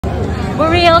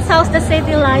Boreals, how's the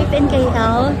city life in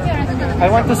KL? I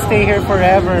want to stay here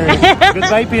forever.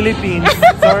 Goodbye, Philippines.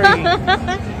 Sorry. No,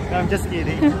 I'm just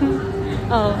kidding.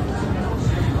 Oh.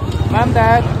 Mom,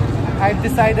 Dad, I've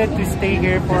decided to stay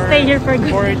here for 10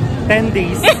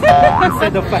 days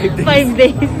instead of 5 days. 5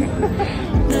 days.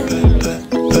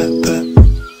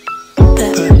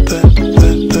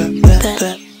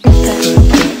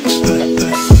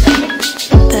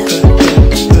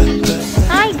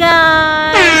 Hi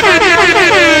guys!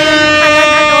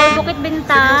 Hello, Bukit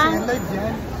Bintang.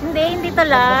 Hindi to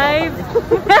live.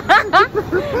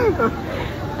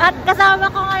 At kasama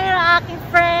ko ngayon ang aking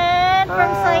friend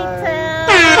from Saitel.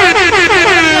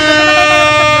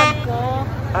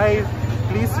 Hi,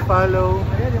 please follow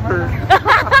her.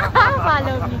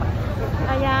 Follow me.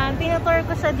 Ayan, tinutour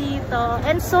ko sa dito.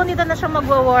 And soon dito na siya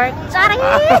magwo-work. Sorry!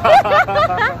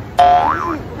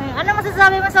 Ano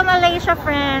masasabi mo sa Malaysia,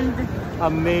 friend?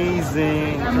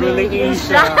 Amazing. Truly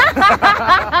Asia.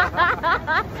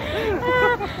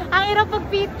 Ang hirap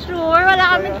pag-picture. Wala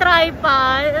kaming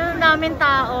tripod. Ano namin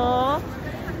tao.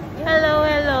 Hello,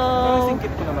 hello. Singkit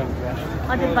ko naman siya.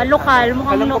 O diba, lokal.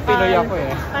 Mukhang lokal. Alam ko Pinoy ako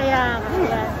eh. Kaya.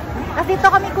 Kasi dito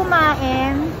kami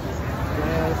kumain.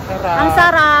 Yes, sarap. Ang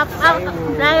sarap.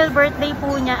 Dahil birthday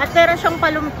po niya. At meron siyang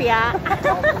palumpia.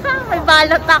 May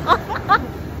balot ako.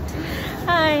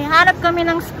 Ay, hanap kami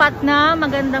ng spot na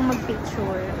magandang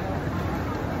mag-picture.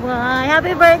 Wow,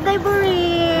 happy birthday,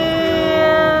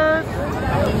 Boreals!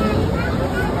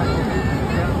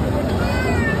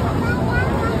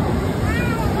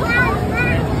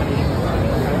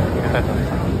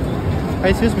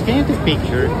 Excuse me, can you take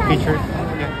picture?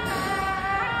 Yeah.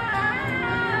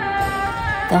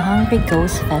 The Hungry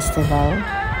Ghost Festival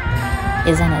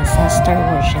is an ancestor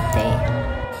worship day,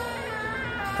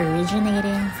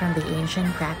 originating from the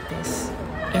ancient practice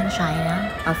in China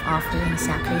of offering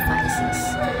sacrifices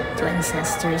to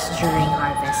ancestors during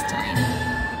harvest time.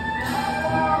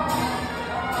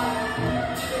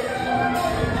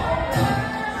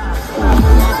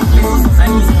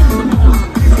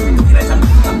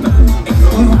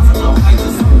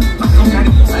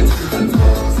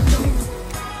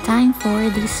 Time for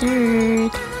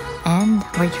dessert! And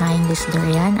we're trying this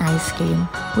durian ice cream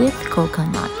with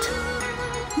coconut.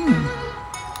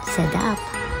 Sedap!